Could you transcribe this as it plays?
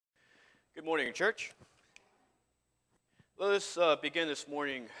Good morning, church. Let us begin this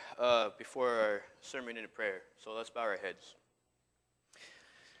morning before our sermon in prayer. So let's bow our heads.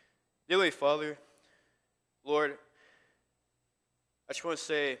 Dearly Father, Lord, I just want to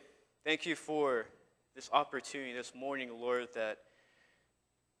say thank you for this opportunity this morning, Lord, that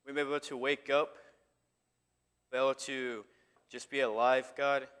we may be able to wake up, be able to just be alive,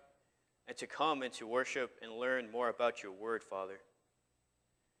 God, and to come and to worship and learn more about your word, Father.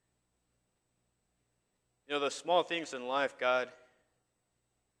 You know, the small things in life, God,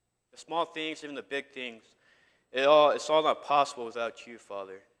 the small things, even the big things, it's all not possible without you,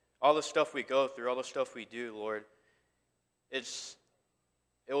 Father. All the stuff we go through, all the stuff we do, Lord, it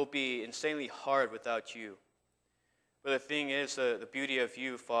will be insanely hard without you. But the thing is, the beauty of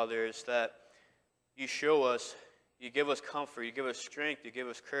you, Father, is that you show us, you give us comfort, you give us strength, you give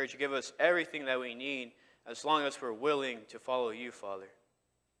us courage, you give us everything that we need as long as we're willing to follow you, Father.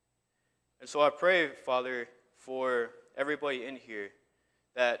 And so I pray, Father, for everybody in here,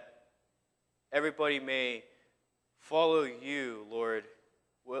 that everybody may follow you, Lord,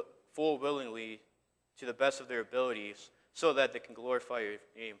 full willingly to the best of their abilities so that they can glorify your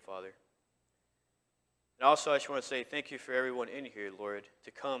name, Father. And also I just want to say thank you for everyone in here, Lord,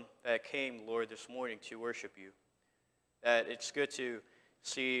 that came, Lord, this morning to worship you. That it's good to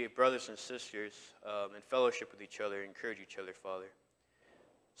see brothers and sisters and fellowship with each other, encourage each other, Father.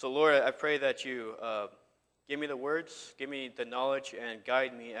 So, Lord, I pray that you give me the words, give me the knowledge, and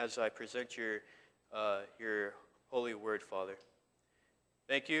guide me as I present your holy word, Father.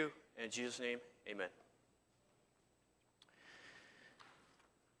 Thank you. In Jesus' name, amen.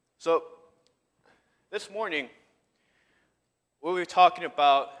 So, this morning, we'll be talking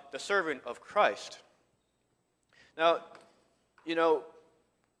about the servant of Christ. Now, you know,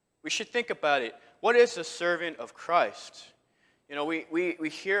 we should think about it. What is the servant of Christ? You know, we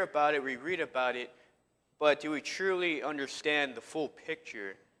hear about it, we read about it, but do we truly understand the full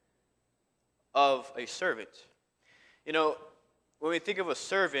picture of a servant? You know, when we think of a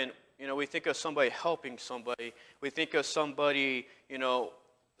servant, you know, we think of somebody helping somebody. We think of somebody, you know,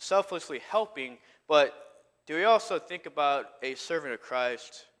 selflessly helping, but do we also think about a servant of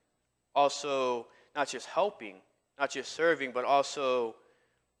Christ also not just helping, not just serving, but also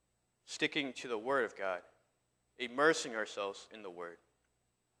sticking to the Word of God? Immersing ourselves in the Word.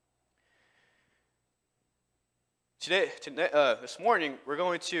 This morning, we're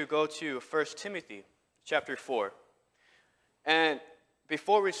going to go to 1 Timothy chapter 4. And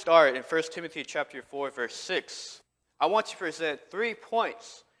before we start in 1 Timothy chapter 4, verse 6, I want to present 3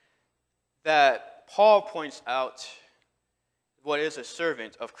 points that Paul points out what is a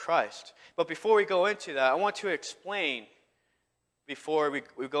servant of Christ. But before we go into that, I want to explain, before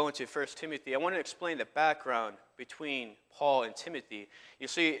we go into 1 Timothy, I want to explain the background between Paul and Timothy. You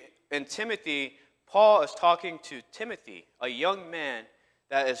see, in Timothy, Paul is talking to Timothy, a young man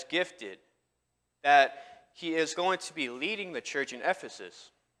that is gifted, that he is going to be leading the church in Ephesus.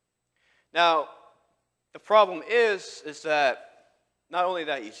 Now, the problem is that not only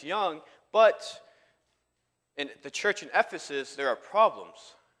that he's young, but in the church in Ephesus, there are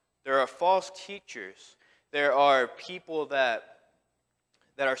problems. There are false teachers. There are people that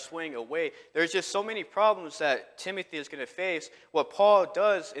are swaying away. There's just so many problems that Timothy is going to face. What Paul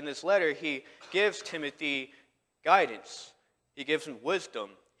does in this letter, he gives Timothy guidance. He gives him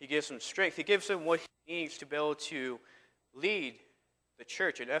wisdom. He gives him strength. He gives him what he needs to be able to lead the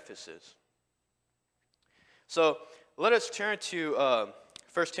church in Ephesus. So let us turn to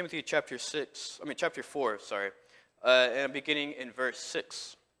 1 Timothy chapter 4, and beginning in verse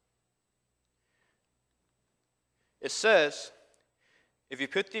 6. It says, "If you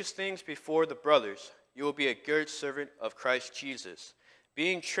put these things before the brothers, you will be a good servant of Christ Jesus,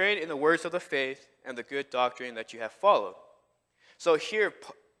 being trained in the words of the faith and the good doctrine that you have followed." So here,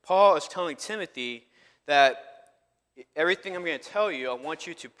 Paul is telling Timothy that everything I'm going to tell you, I want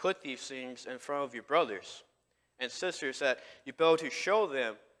you to put these things in front of your brothers and sisters, that you be able to show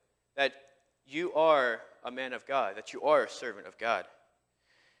them that you are a man of God, that you are a servant of God.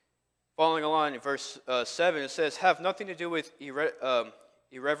 Following along in verse 7, it says, "Have nothing to do with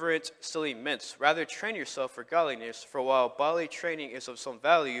irreverent, silly myths. Rather, train yourself for godliness, for while bodily training is of some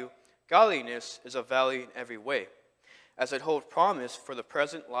value, godliness is of value in every way, as it holds promise for the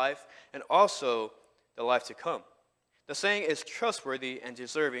present life and also the life to come. The saying is trustworthy and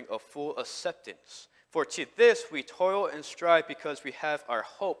deserving of full acceptance. For to this we toil and strive because we have our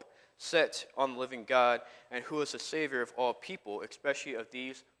hope set on the living God, and who is the Savior of all people, especially of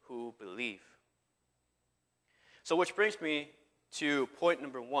these who believe." So which brings me to point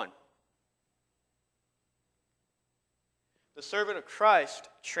number 1. the servant of Christ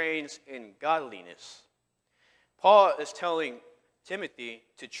trains in godliness. Paul is telling Timothy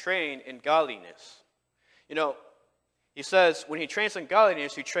to train in godliness. You know, he says when he trains in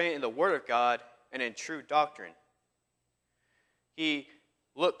godliness, he trains in the Word of God and in true doctrine. He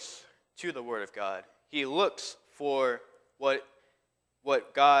looks to the Word of God. He looks for what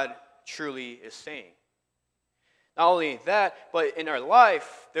God truly is saying. Not only that, but in our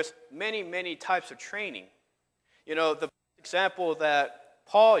life, there's many, many types of training. You know, the example that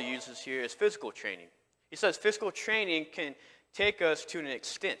Paul uses here is physical training. He says physical training can take us to an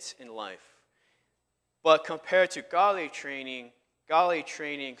extent in life. But compared to godly training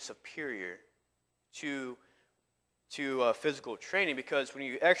is superior to physical training, because when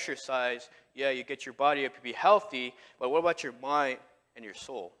you exercise, yeah, you get your body up to be healthy, but what about your mind and your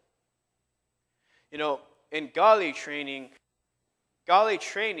soul? You know, in godly training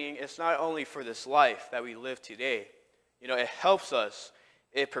is not only for this life that we live today. You know, it helps us,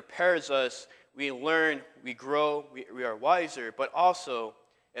 it prepares us, we learn, we grow, we are wiser, but also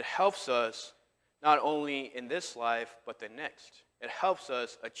it helps us not only in this life, but the next. It helps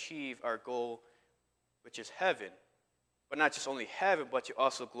us achieve our goal, which is heaven. But not just only heaven, but to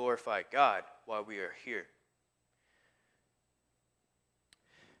also glorify God while we are here.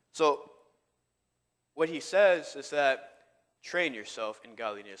 So, what he says is that train yourself in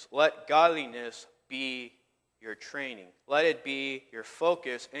godliness. Let godliness be your training. Let it be your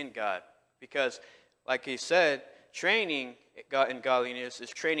focus in God. Because, like he said, training in godliness is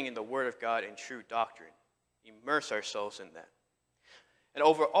training in the Word of God and true doctrine. Immerse ourselves in that. And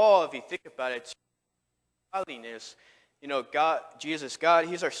overall, if you think about it, godliness, you know, Jesus,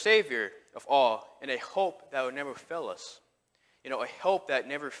 He's our Savior of all, and a hope that would never fail us. You know, a hope that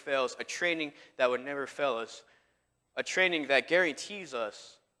never fails, a training that would never fail us, a training that guarantees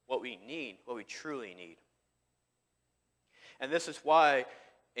us what we need, what we truly need. And this is why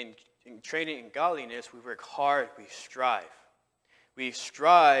in training in godliness, we work hard, we strive. We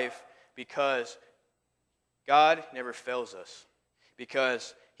strive because God never fails us,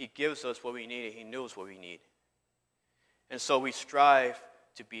 because He gives us what we need and He knows what we need. And so we strive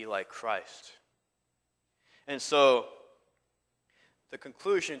to be like Christ. And so the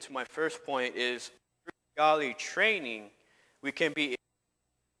conclusion to my first point is, through godly training, we can be in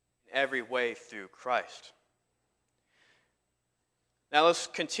every way through Christ. Now let's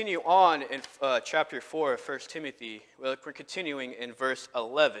continue on in chapter 4 of 1 Timothy. We're continuing in verse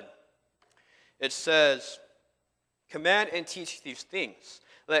 11. It says, "Command and teach these things.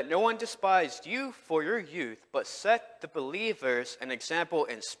 Let no one despise you for your youth, but set the believers an example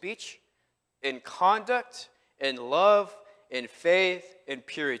in speech, in conduct, in love, in faith, in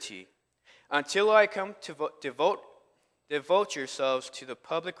purity. Until I come to devote yourselves to the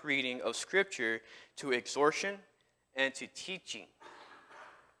public reading of Scripture, to exhortation, and to teaching."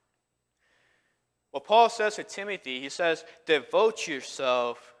 What Paul says to Timothy, he says, devote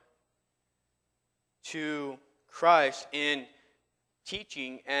yourself to Christ in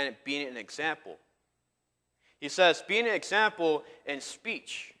teaching and being an example. He says, being an example in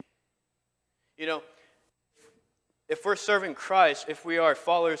speech. You know, if we're serving Christ, if we are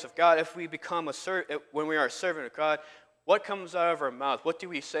followers of God, if we become when we are a servant of God, what comes out of our mouth? What do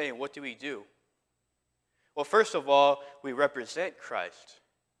we say and what do we do? Well, first of all, we represent Christ.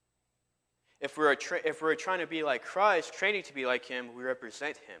 If we're trying to be like Christ, training to be like Him, we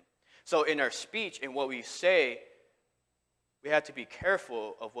represent Him. So in our speech and what we say, we have to be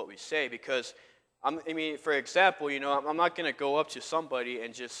careful of what we say, because, for example, you know, I'm not going to go up to somebody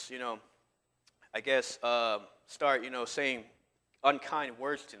and just, you know, start, you know, saying unkind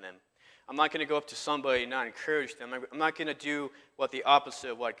words to them. I'm not going to go up to somebody and not encourage them. I'm not going to do what the opposite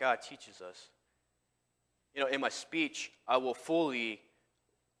of what God teaches us. You know, in my speech, I will fully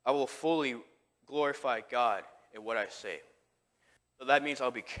glorify God in what I say. So that means I'll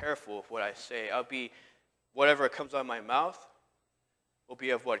be careful of what I say. Whatever comes out of my mouth will be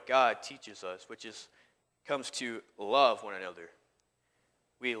of what God teaches us, which comes to love one another.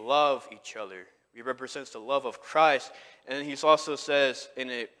 We love each other. We represent the love of Christ. And then he also says in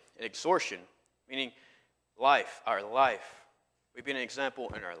an exhortation, meaning life, our life. We be an example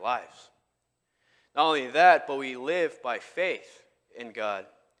in our lives. Not only that, but we live by faith in God,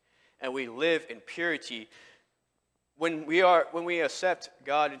 and we live in purity. When we accept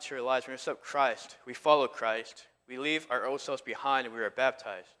God into our lives, when we accept Christ, we follow Christ, we leave our old selves behind and we are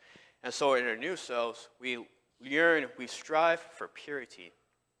baptized. And so in our new selves, we yearn, we strive for purity,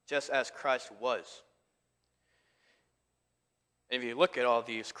 just as Christ was. And if you look at all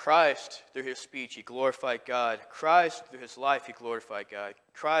these, Christ, through his speech, he glorified God. Christ, through his life, he glorified God.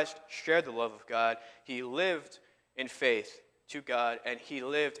 Christ shared the love of God. He lived in faith to God, and he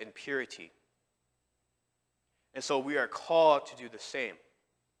lived in purity. And so we are called to do the same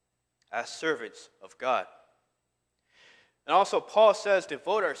as servants of God. And also Paul says,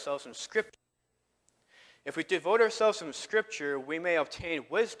 devote ourselves in Scripture. If we devote ourselves in Scripture, we may obtain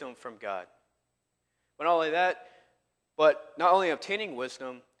wisdom from God. But not only obtaining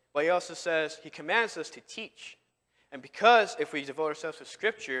wisdom, but he also says he commands us to teach. And because if we devote ourselves to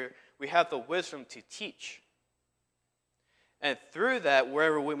Scripture, we have the wisdom to teach. And through that,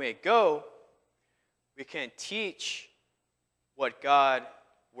 wherever we may go, we can teach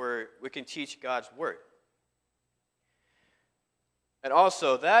we can teach God's word. And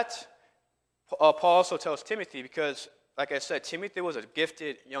also that, Paul also tells Timothy, because, like I said, Timothy was a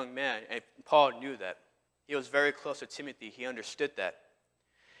gifted young man, and Paul knew that. He was very close to Timothy. He understood that.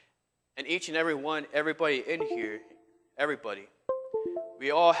 And each and every one, everybody in here, everybody,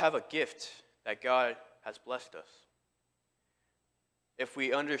 we all have a gift that God has blessed us. If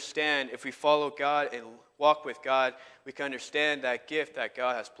we understand, if we follow God and walk with God, we can understand that gift that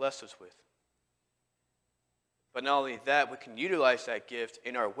God has blessed us with. But not only that, we can utilize that gift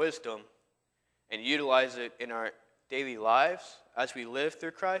in our wisdom and utilize it in our daily lives as we live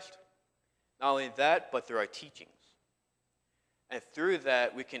through Christ. Not only that, but through our teachings. And through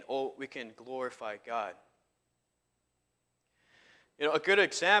that, we can glorify God. You know, a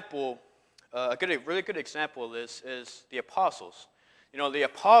really good example of this is the apostles. You know, the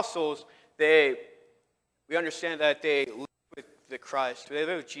apostles, we understand that they lived with Christ. They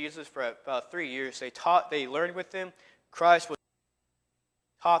lived with Jesus for about 3 years. They learned with him. Christ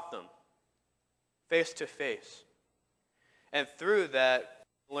taught them face to face. And through that,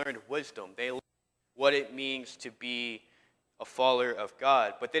 they learned wisdom. They learned what it means to be a follower of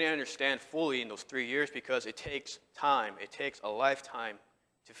God. But they didn't understand fully in those 3 years because it takes time. It takes a lifetime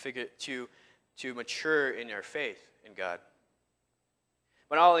to mature in their faith in God.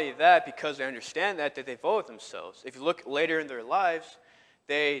 But not only that, because they understand that, they devote themselves. If you look later in their lives,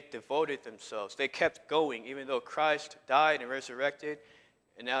 they devoted themselves. They kept going, even though Christ died and resurrected,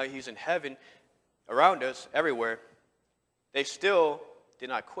 and now he's in heaven around us, everywhere. They still did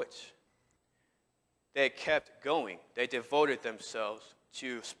not quit. They kept going. They devoted themselves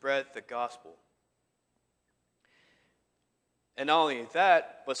to spread the gospel. And not only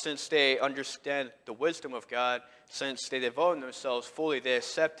that, but since they understand the wisdom of God, since they devoted themselves fully, they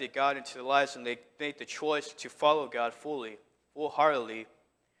accepted God into their lives, and they made the choice to follow God fully, wholeheartedly.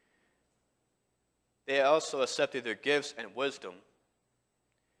 They also accepted their gifts and wisdom,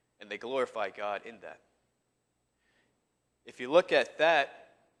 and they glorified God in that. If you look at that,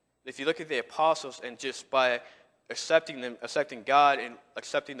 if you look at the apostles, and just by accepting God and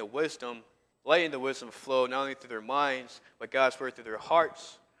accepting the wisdom, letting the wisdom flow not only through their minds, but God's word through their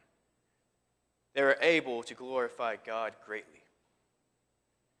hearts, they were able to glorify God greatly.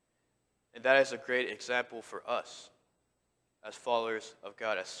 And that is a great example for us as followers of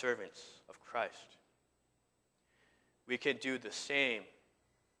God, as servants of Christ. We can do the same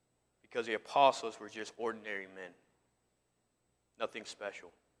because the apostles were just ordinary men. Nothing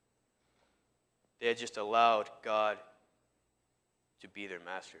special. They had just allowed God to be their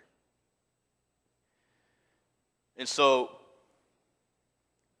master. And so,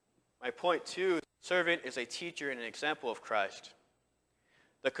 my point two, servant is a teacher and an example of Christ.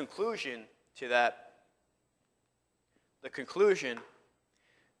 The conclusion to that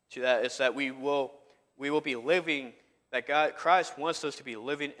is that we will be living, that Christ wants us to be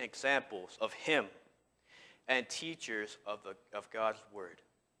living examples of him and teachers of God's word.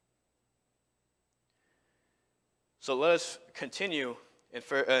 So let us continue in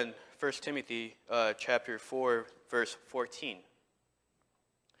 1 Timothy chapter 4, verse 14.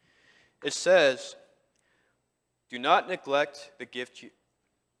 It says, "Do not neglect the gift you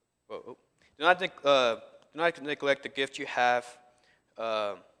neglect the gift you have.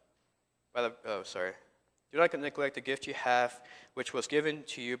 Do not neglect the gift you have, which was given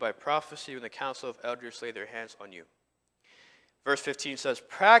to you by prophecy when the council of elders laid their hands on you." Verse 15 says,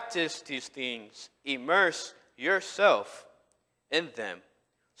 "Practice these things, immerse yourself in them,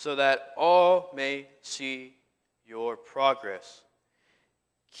 so that all may see your progress.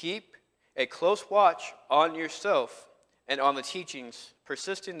 Keep a close watch on yourself and on the teachings.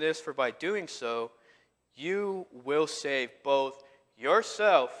 Persist in this, for by doing so, you will save both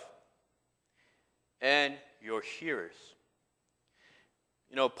yourself and your hearers."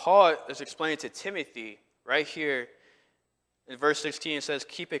 You know, Paul is explaining to Timothy right here in verse 16. It says,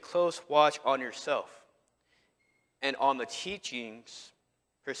 "Keep a close watch on yourself and on the teachings.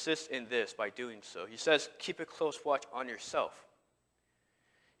 Persist in this by doing so." He says, keep a close watch on yourself.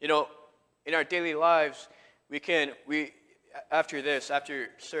 You know, in our daily lives, we after this, after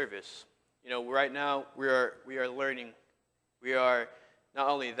service, right now we are learning. We are not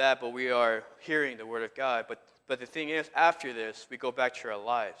only that, but we are hearing the Word of God. But the thing is, after this, we go back to our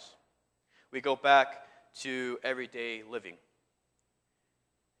lives. We go back to everyday living.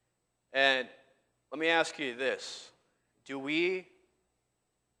 And let me ask you this. Do we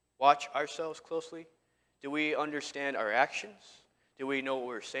watch ourselves closely? Do we understand our actions? Do we know what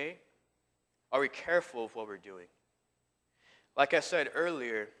we're saying? Are we careful of what we're doing? Like I said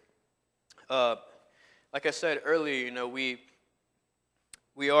earlier,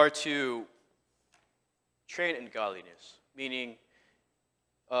 we are to train in godliness, meaning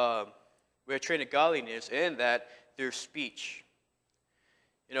we are trained in godliness in that through speech.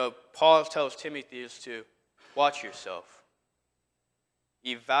 Paul tells Timothy is to watch yourself,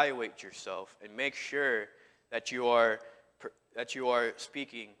 evaluate yourself, and make sure that you are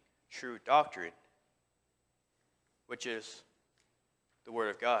speaking true doctrine, which is the Word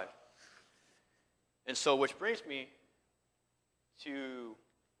of God. And so, which brings me to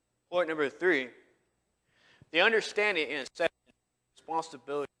point number 3, the understanding and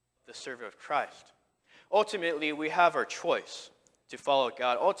responsibility of the servant of Christ. Ultimately, we have our choice to follow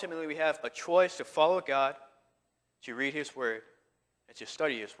God. Ultimately, we have a choice to follow God, to read His Word, and to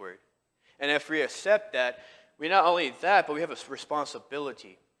study His Word. And if we accept that, we not only that, but we have a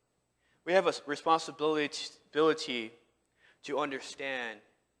responsibility. We have a responsibility to understand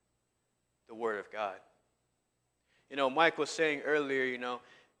the Word of God. Mike was saying earlier,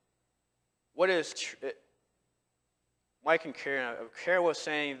 what is Mike and Karen was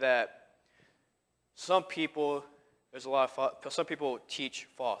saying that some people teach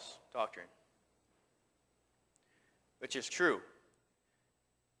false doctrine, which is true.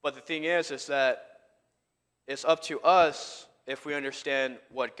 But the thing is that it's up to us if we understand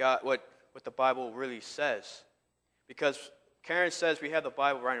what the Bible really says. Because Karen says we have the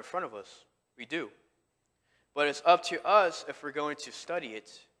Bible right in front of us. We do. But it's up to us if we're going to study it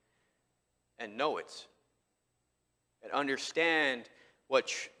and know it and understand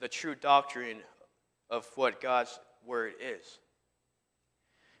what the true doctrine of what God's Word is.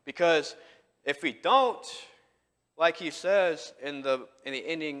 Because if we don't, like he says in the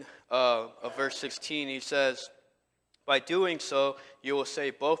ending of verse 16, he says, by doing so, you will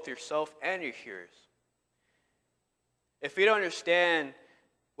save both yourself and your hearers. If we don't understand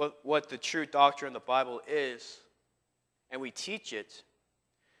what the true doctrine of the Bible is, and we teach it,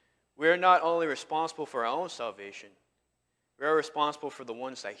 we're not only responsible for our own salvation, we are responsible for the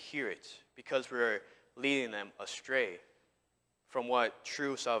ones that hear it, because we're leading them astray from what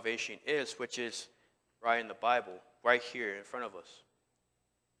true salvation is, which is right in the Bible, right here in front of us.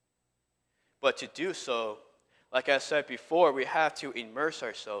 But to do so, like I said before, we have to immerse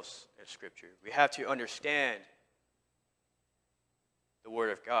ourselves in Scripture. We have to understand the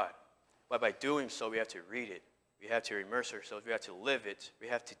Word of God. But by doing so, we have to read it. We have to immerse ourselves. We have to live it. We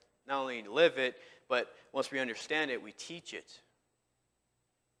have to not only live it, but once we understand it, we teach it.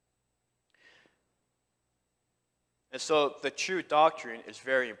 And so the true doctrine is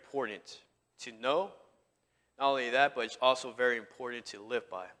very important to know. Not only that, but it's also very important to live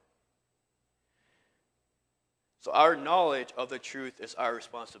by. So our knowledge of the truth is our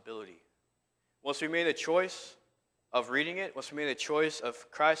responsibility. Once we made the choice of reading it, once we made the choice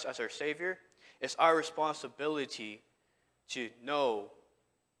of Christ as our Savior, it's our responsibility to know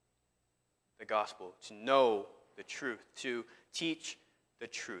the gospel, to know the truth, to teach the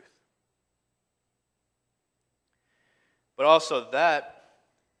truth. But also that,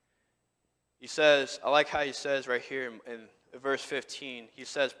 he says, I like how he says right here in verse 15, he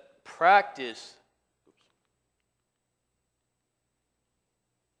says, practice.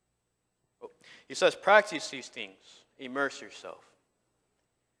 He says, practice these things. Immerse yourself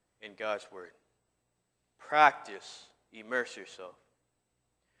in God's Word. Practice, immerse yourself.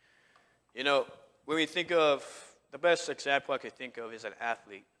 When we think of, the best example I could think of is an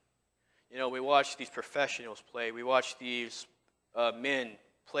athlete. We watch these professionals play. We watch these men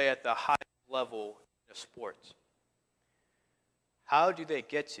play at the highest level in a sport. How do they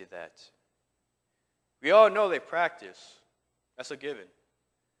get to that? We all know they practice. That's a given.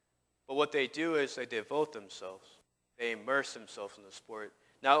 But what they do is they devote themselves. They immerse themselves in the sport,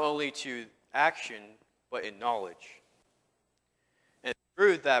 not only to action, but in knowledge. And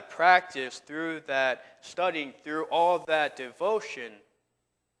through that practice, through that studying, through all that devotion,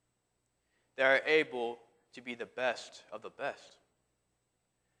 they are able to be the best of the best.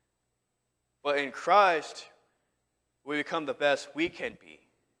 But in Christ, we become the best we can be.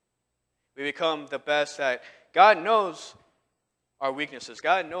 We become the best that God knows our weaknesses.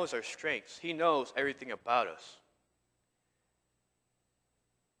 God knows our strengths. He knows everything about us.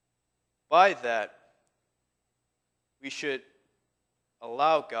 By that, we should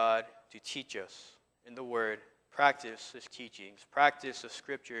allow God to teach us in the Word, practice His teachings, practice the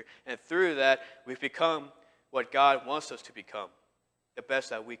Scripture, and through that, we become what God wants us to become, the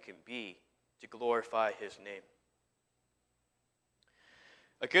best that we can be to glorify His name.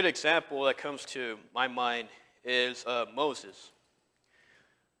 A good example that comes to my mind is Moses.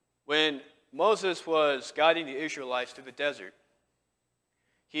 When Moses was guiding the Israelites through the desert,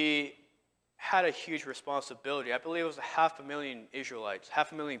 he had a huge responsibility. I believe it was 500,000 Israelites,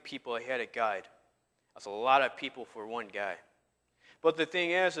 500,000 people he had to guide. That's a lot of people for one guy. But the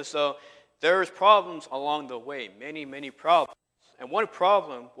thing is so there was problems along the way, many, many problems. And one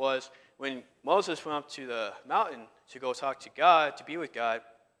problem was when Moses went up to the mountain to go talk to God, to be with God,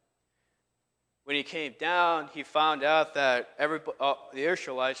 when he came down, he found out that the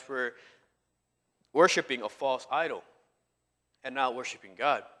Israelites were worshiping a false idol and not worshiping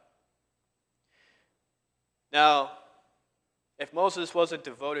God. Now, if Moses wasn't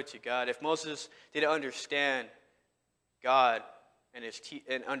devoted to God, if Moses didn't understand God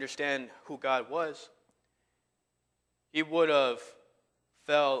and understand who God was, he would have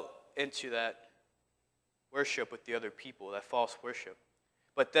fell into that worship with the other people, that false worship.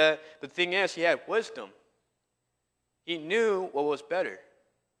 But the thing is, he had wisdom. He knew what was better,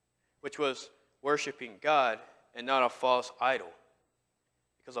 which was worshiping God and not a false idol.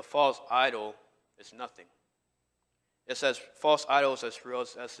 Because a false idol is nothing. It says false idols as real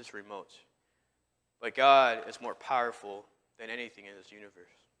as this remote. But God is more powerful than anything in this universe.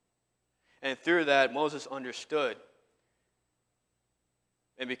 And through that, Moses understood.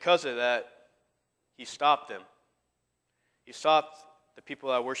 And because of that, he stopped them. He stopped the people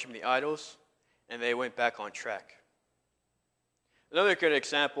that were worshiping the idols, and they went back on track. Another good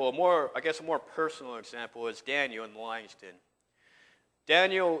example, a more personal example, is Daniel in the lion's den.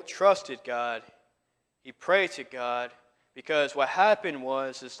 Daniel trusted God. He prayed to God because what happened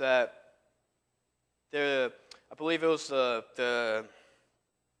was that I believe it was the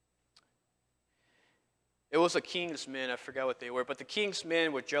king's men. I forgot what they were, but the king's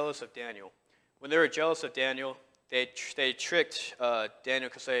men were jealous of Daniel. When they were jealous of Daniel, they tricked Daniel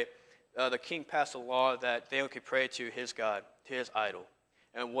because the king passed a law that Daniel could pray to his God, to his idol.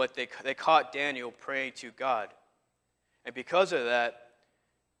 And they caught Daniel praying to God. And because of that,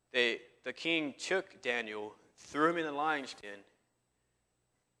 the king took Daniel, threw him in the lion's den.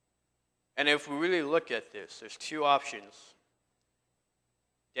 And if we really look at this, there's two options.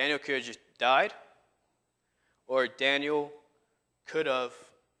 Daniel could have just died, or Daniel could have,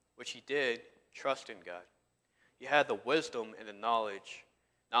 which he did, trust in God. He had the wisdom and the knowledge.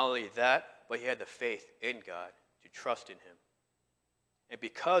 Not only that, but he had the faith in God to trust in him. And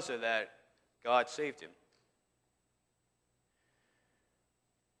because of that, God saved him.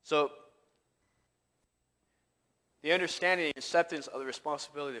 So, the understanding and acceptance of the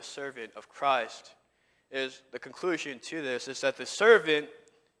responsibility of the servant of Christ is the conclusion to this, is that the servant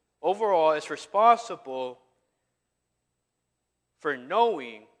overall is responsible for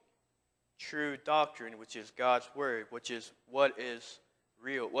knowing true doctrine, which is God's word, which is what is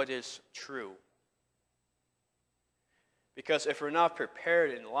real, what is true. Because if we're not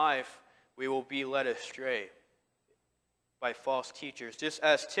prepared in life, we will be led astray by false teachers. Just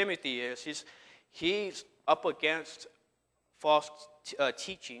as Timothy is, he's up against false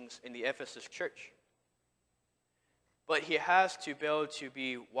teachings in the Ephesus church. But he has to be able to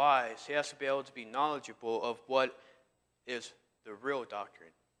be wise. He has to be able to be knowledgeable of what is the real doctrine.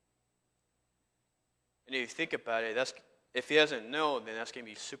 And if you think about it, if he doesn't know, then that's going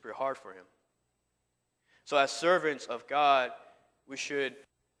to be super hard for him. So as servants of God, we should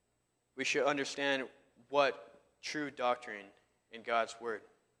understand what true doctrine in God's word.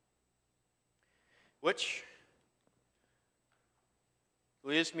 Which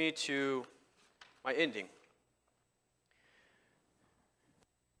leads me to my ending.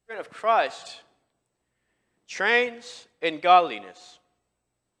 The servant of Christ trains in godliness.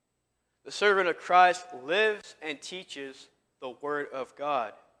 The servant of Christ lives and teaches the word of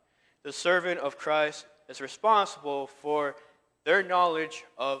God. The servant of Christ is responsible for their knowledge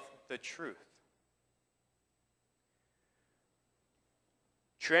of the truth.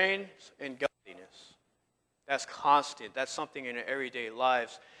 Trains in godliness. That's constant. That's something in our everyday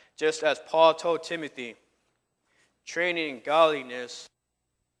lives. Just as Paul told Timothy, training in godliness,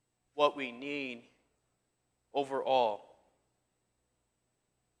 what we need overall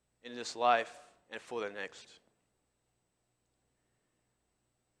in this life and for the next.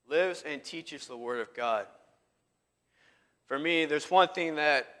 Lives and teaches the word of God. For me, there's one thing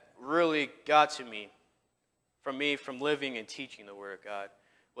that really got to me from living and teaching the Word of God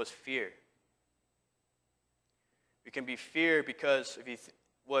was fear. We can be feared because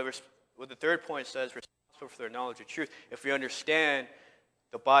what the third point says, responsible for their knowledge of truth. If we understand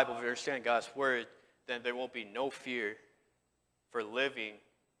the Bible, if we understand God's Word, then there won't be no fear for living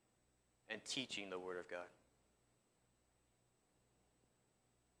and teaching the Word of God.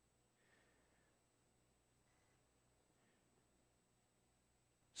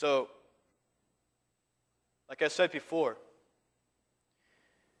 So, like I said before,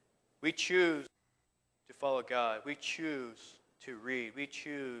 we choose to follow God. We choose to read. We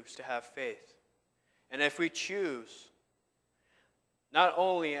choose to have faith. And if we choose, not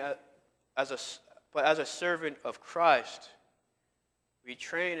only as a servant of Christ, we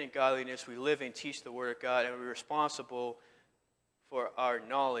train in godliness, we live and teach the Word of God, and we're responsible for our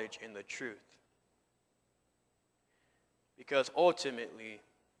knowledge in the truth. Because ultimately,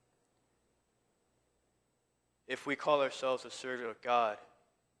 if we call ourselves a servant of God,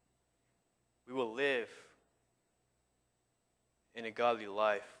 we will live in a godly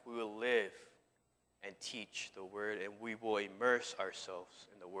life. We will live and teach the Word, and we will immerse ourselves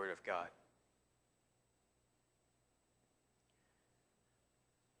in the Word of God.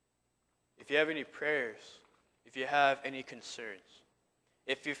 If you have any prayers, if you have any concerns,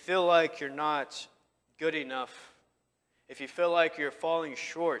 if you feel like you're not good enough, if you feel like you're falling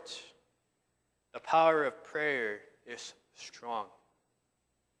short, the power of prayer is strong.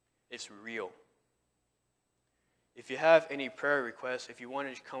 It's real. If you have any prayer requests, if you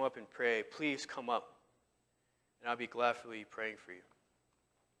want to come up and pray, please come up, and I'll be gladly praying for you.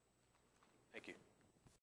 Thank you.